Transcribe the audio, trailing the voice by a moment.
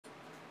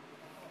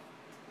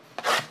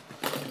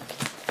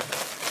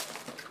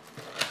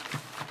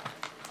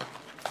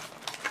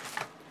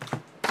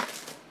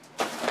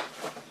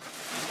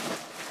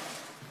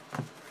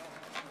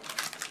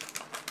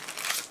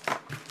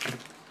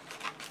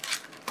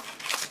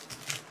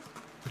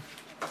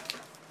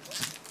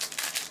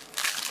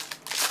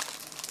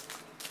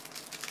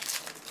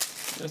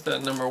Just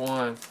that number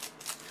 1.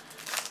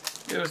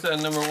 Give us that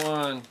number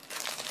 1.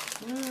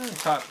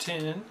 Top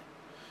 10.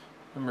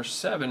 Number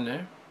 7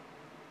 there.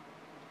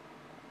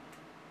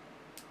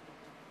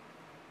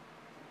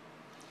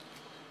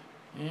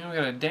 And we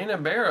got a Dana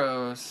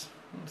Barrows.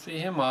 Don't see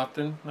him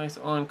often. Nice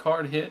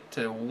on-card hit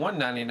to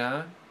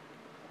 199.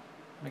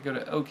 I go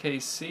to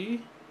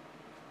OKC.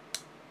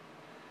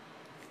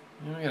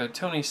 And we got a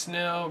Tony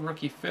Snell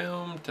rookie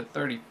film to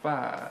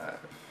 35.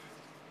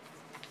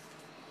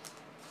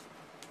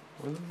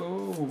 For the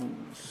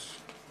Bulls.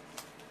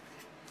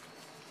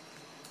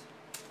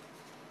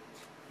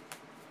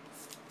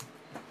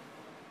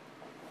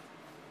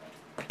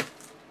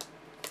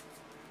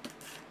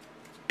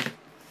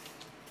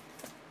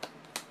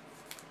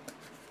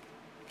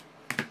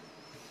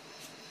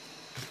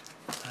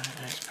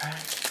 Next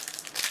pack.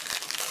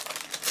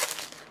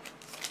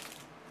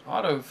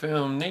 Auto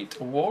film Nate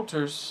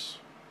Walters.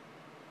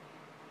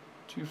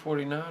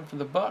 249 for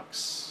the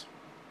Bucks.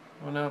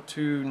 Going out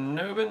to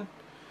Nobin.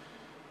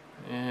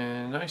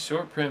 And nice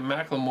short print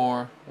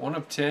Macklemore. 1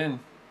 of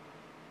 10.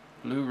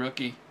 Blue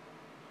rookie.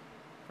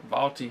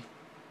 Balti.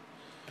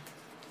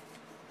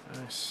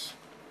 Nice.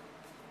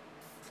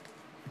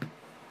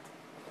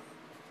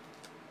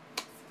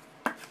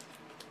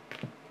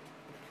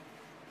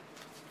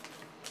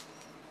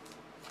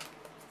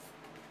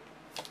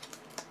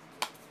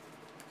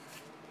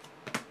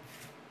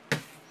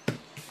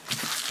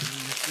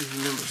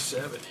 Number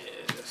 7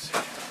 is.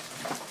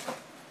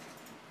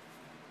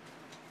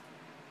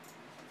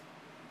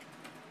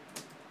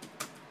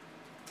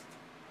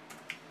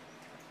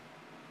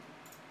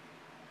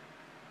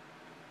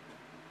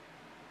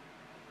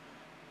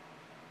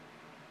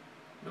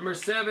 Number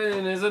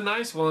 7 is a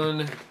nice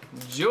one.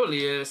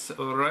 Julius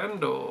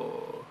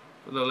Randle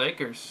for the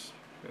Lakers.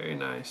 Very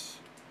nice.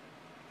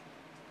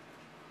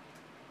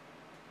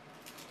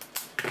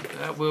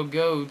 That will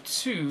go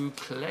to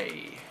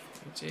Clay.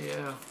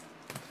 HAL.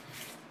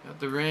 Got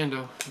the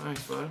Randall.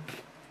 Nice, bud.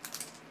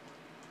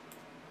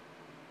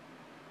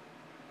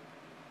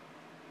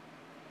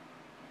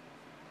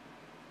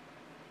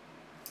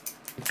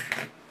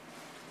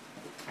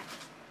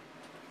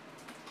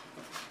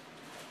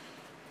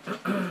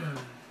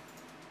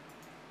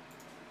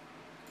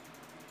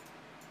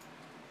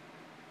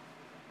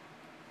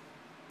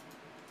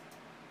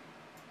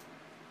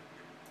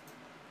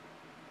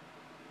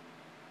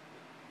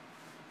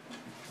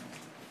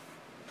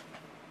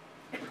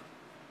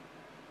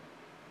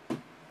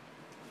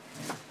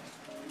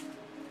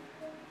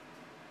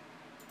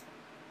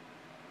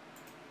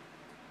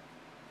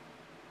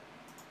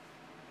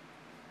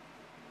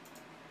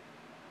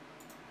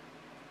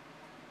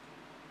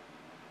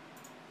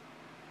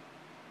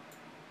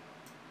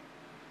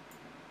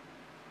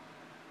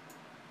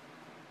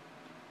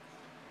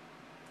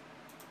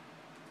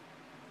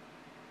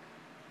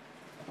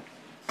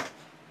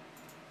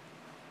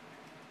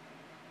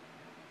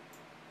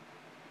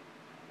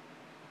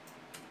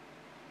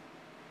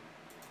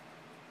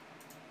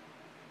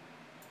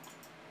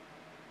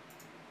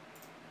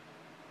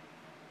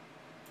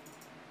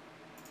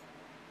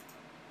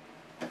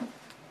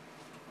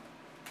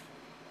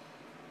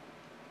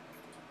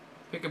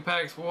 Pick a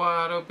pack's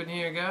wide open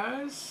here,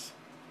 guys.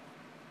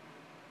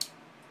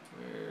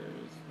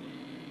 Where's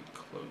the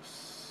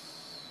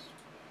close?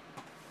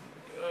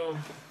 There we go.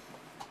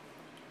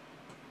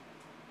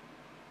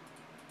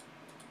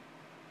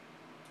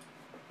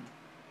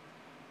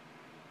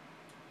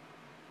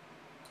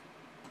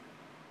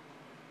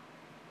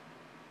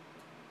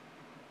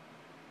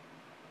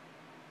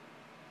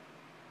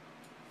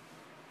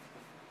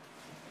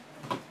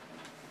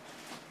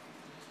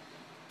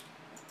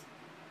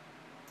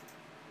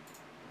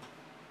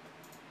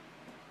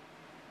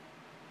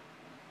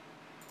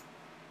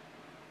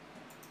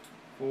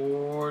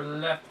 Four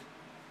left.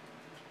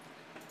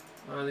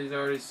 These are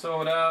already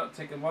sold out.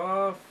 Take them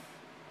off.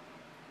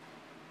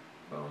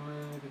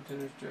 Bowman,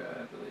 Contenders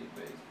Draft, Elite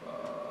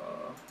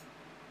Baseball.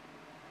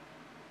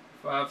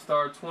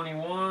 5-star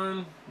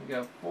 21. We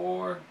got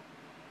 4.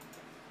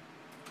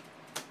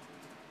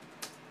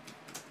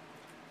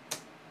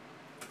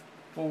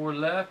 Four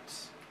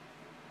left.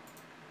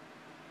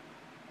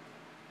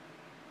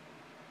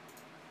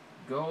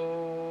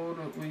 Gold.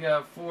 We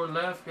got 4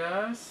 left,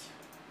 guys.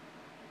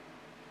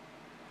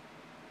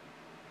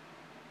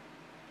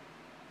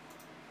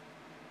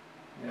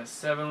 We got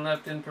 7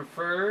 left in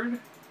preferred.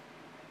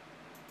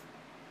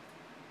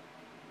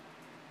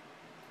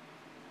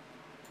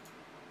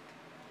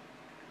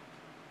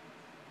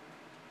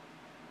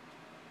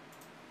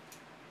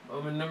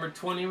 Bowman number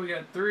 20, we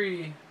got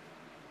 3.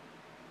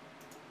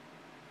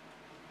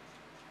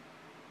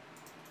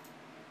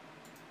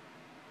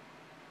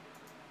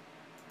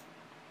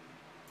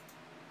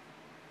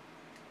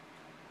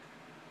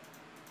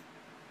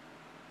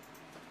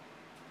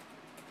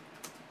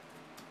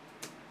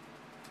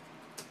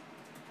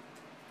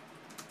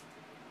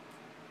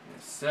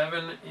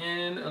 Seven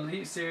in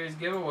Elite Series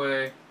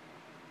giveaway.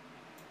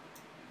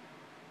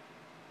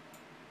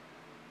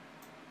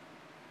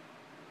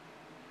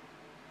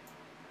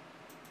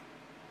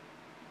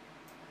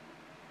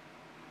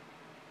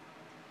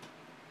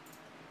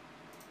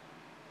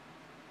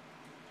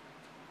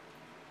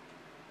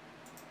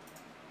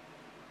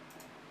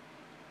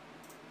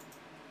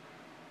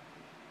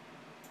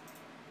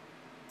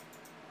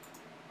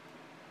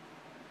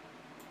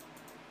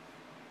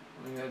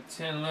 Got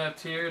 10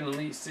 left here in the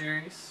Elite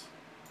Series.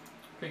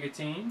 Pick a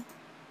team.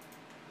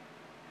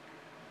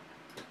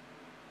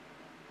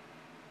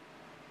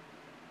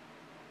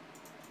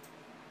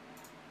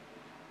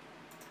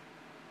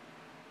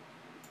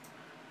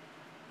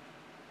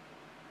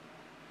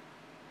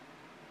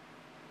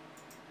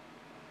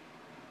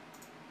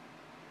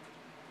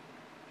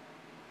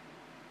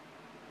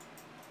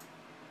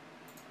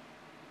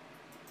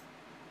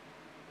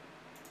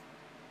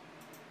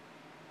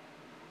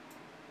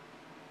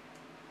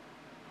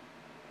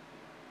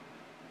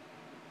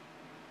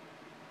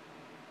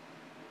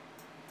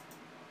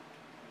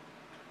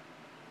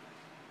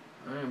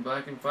 Alright,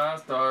 black and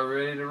 5-star,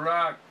 ready to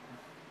rock.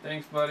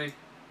 Thanks, buddy.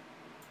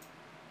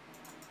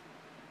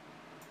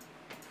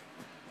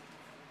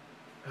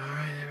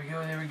 Alright,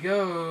 there we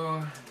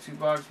go.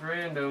 2-box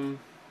random.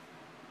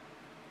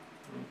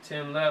 And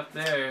 10 left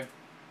there.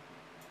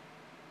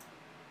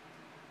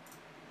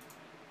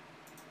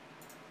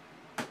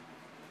 Alright,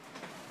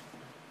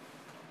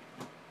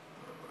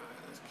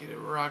 let's get it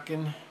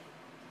rocking.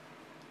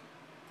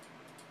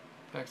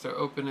 Packs are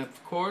open,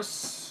 of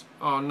course,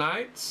 all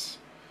night.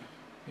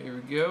 Here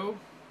we go.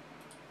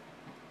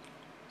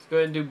 Let's go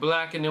ahead and do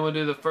black, and then we'll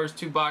do the first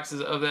 2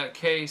 boxes of that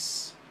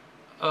case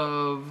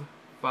of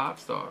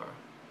 5-star.